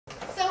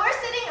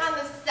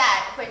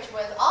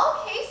was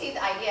all Casey's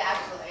idea,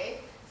 actually.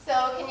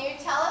 So can you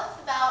tell us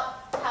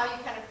about how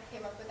you kind of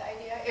came up with the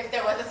idea, if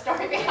there was a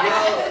story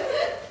behind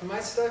it? My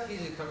stuff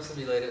usually comes to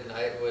me late at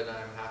night when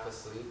I'm half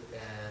asleep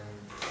and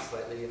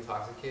slightly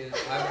intoxicated.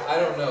 I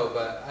don't know,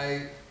 but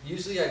I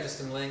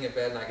just am laying in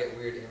bed and I get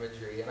weird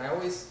imagery. And I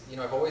always,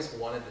 I've always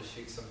wanted to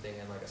shoot something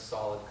in like a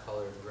solid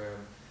colored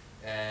room.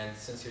 And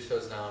since your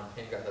show's Nylon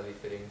Pink, I thought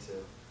it'd be fitting to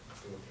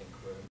do a pink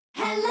room.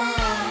 Hello,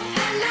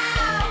 hello,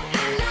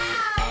 hello.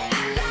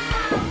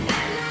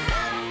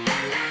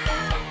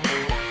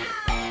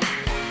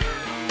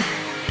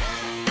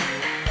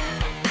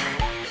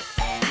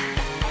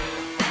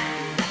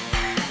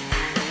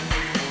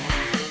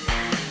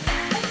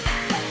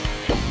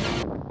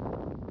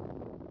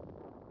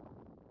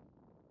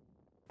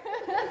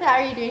 How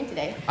are you doing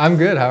today? I'm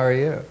good. How are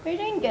you? We're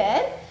doing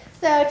good.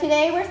 So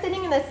today we're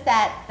sitting in the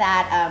set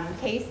that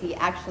Casey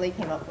actually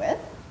came up with.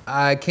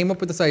 I came up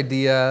with this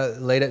idea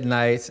late at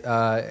night,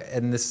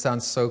 and this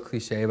sounds so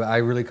cliche, but I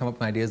really come up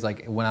with ideas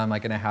like when I'm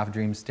like in a half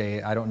dream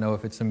state. I don't know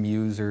if it's a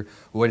muse or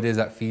what it is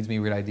that feeds me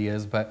weird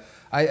ideas, but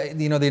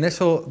the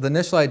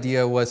initial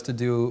idea was to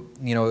do,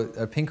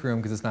 a pink room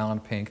because it's nylon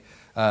pink,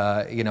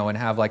 and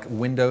have like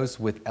windows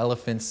with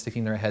elephants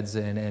sticking their heads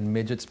in and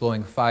midgets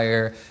blowing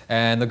fire,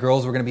 and the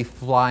girls were going to be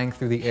flying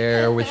through the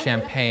air with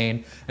champagne,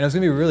 and it was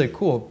going to be really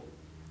cool.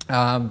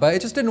 But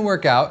it just didn't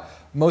work out,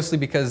 mostly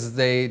because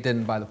they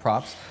didn't buy the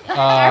props.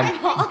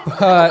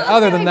 But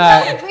other than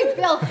that, We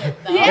built it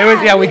though. it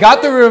was, we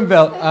got the room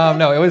built.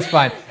 No, it was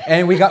fine,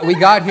 and we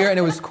got here, and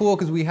it was cool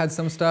because we had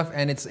some stuff,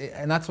 and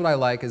that's what I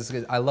like is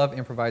I love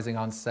improvising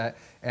on set,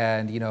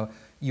 and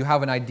you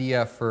have an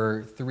idea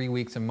for 3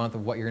 weeks, a month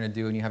of what you're going to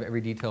do, and you have every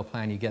detail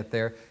plan. You get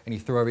there, and you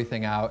throw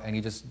everything out, and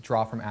you just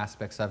draw from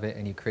aspects of it,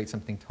 and you create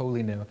something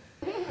totally new.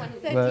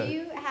 So do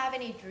you have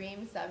any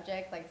dream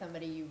subject, like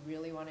somebody you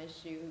really want to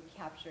shoot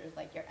captures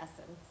like your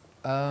essence?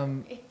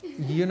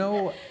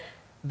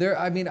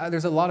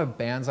 There's a lot of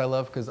bands I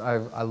love because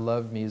I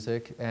love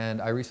music,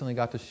 and I recently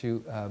got to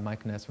shoot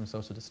Mike Ness from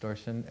Social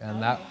Distortion,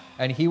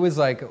 and he was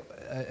like,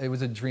 it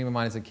was a dream of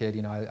mine as a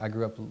kid. I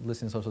grew up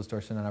listening to Social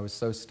Distortion, and I was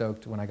so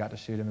stoked when I got to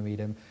shoot him and meet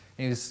him.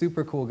 And he was a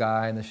super cool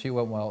guy, and the shoot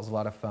went well. It was a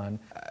lot of fun.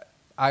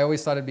 I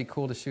always thought it'd be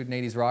cool to shoot an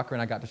 80s rocker,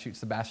 and I got to shoot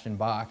Sebastian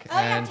Bach. Oh,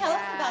 and yeah, tell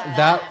us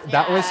about that.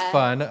 That was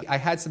fun. I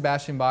had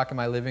Sebastian Bach in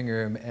my living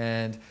room,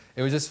 and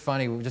it was just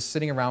funny. We were just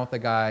sitting around with the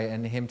guy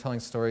and him telling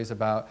stories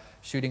about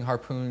shooting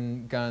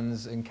harpoon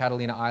guns in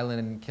Catalina Island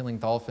and killing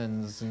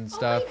dolphins and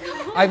stuff.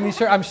 Oh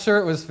I'm sure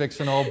it was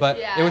fictional, but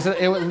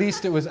at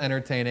least it was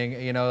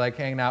entertaining. Like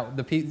hanging out.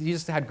 He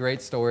just had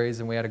great stories,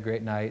 and we had a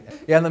great night.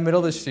 Yeah, in the middle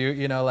of the shoot,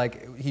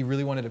 he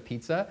really wanted a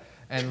pizza.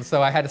 And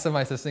so I had to send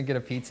my assistant get a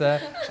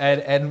pizza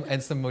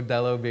and some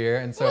Modelo beer,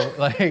 and so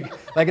like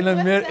in the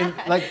mid,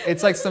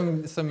 it's like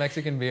some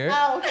Mexican beer.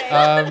 Oh,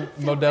 okay.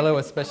 Modelo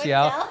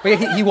Especial.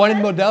 But yeah, he wanted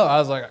Modelo. I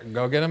was like,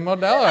 go get him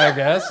Modelo, I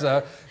guess.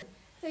 So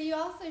you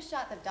also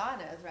shot the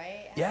Donnas,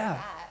 right?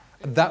 Yeah,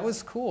 that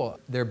was cool.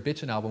 Their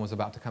Bitchin' album was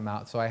about to come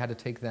out, so I had to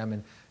take them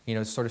and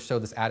sort of show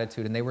this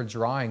attitude, and they were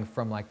drawing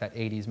from like that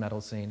 80s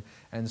metal scene,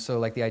 and so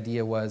like the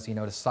idea was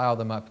to style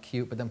them up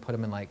cute, but then put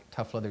them in like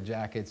tough leather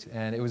jackets,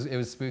 and it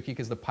was spooky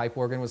because the pipe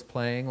organ was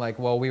playing like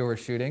while we were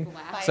shooting.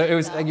 Wow. So it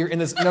was like you're in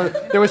this. No,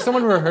 there was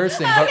someone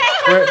rehearsing, but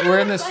we're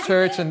in this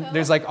church, and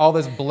there's like all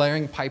this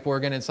blaring pipe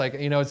organ. It's like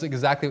it's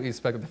exactly what you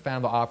expect. The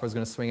Phantom of the Opera is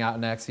going to swing out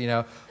next,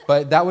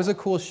 But that was a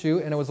cool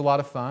shoot, and it was a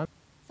lot of fun.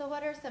 So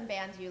what are some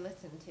bands you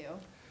listen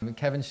to?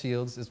 Kevin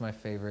Shields is my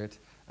favorite.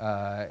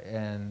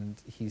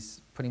 And he's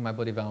putting My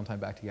Bloody Valentine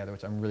back together,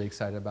 which I'm really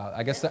excited about.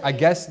 I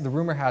guess the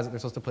rumor has it they're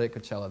supposed to play at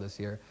Coachella this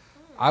year.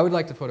 I would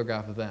like to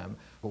photograph them.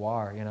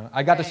 Guar,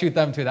 I got to shoot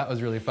them too. That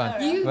was really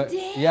fun. You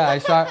did? Yeah, I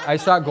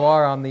shot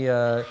Guar on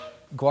the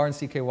Guar and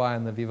CKY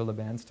on the Viva La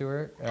Bands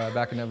tour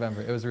back in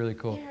November. It was really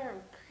cool. They're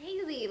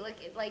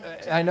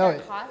crazy. I know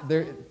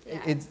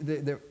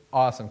they're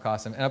awesome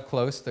costume, and up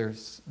close,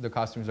 the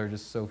costumes are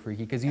just so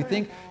freaky because you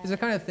think it's the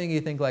kind of thing you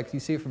think like you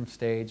see it from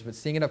stage, but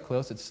seeing it up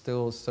close, it's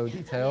still so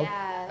detailed.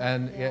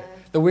 And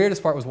the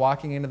weirdest part was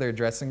walking into their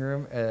dressing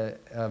room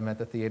at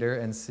the theater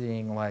and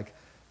seeing like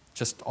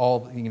just all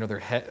their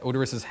head,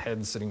 Odoris's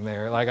head sitting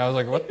there. Like I was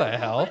like, what the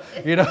hell,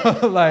 like. You're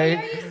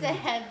used to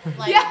heads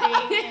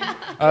like being in.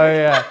 Oh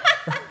yeah.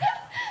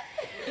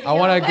 I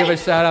want to give a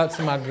shout out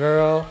to my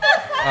girl.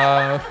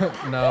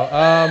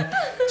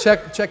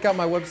 Check out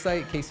my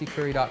website,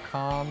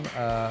 caseycurry.com.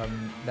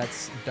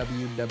 That's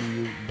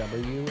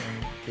www. In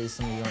case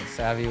some of you aren't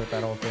savvy with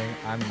that whole thing,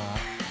 I'm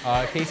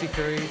not. Casey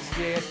Curry,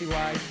 CASEY.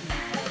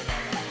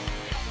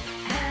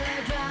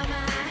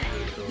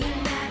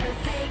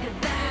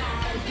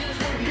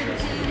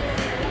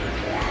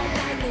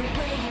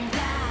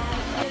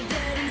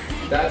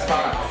 That's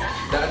hot.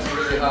 That's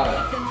really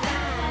hot.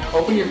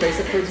 Open your face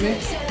up towards me.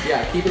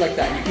 Yeah, keep it like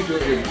that. You keep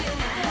doing it.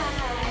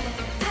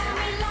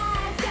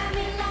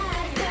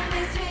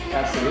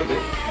 Absolutely.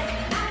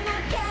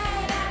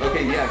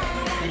 Okay, yeah.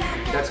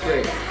 That's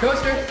great.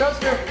 Toaster,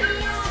 toaster.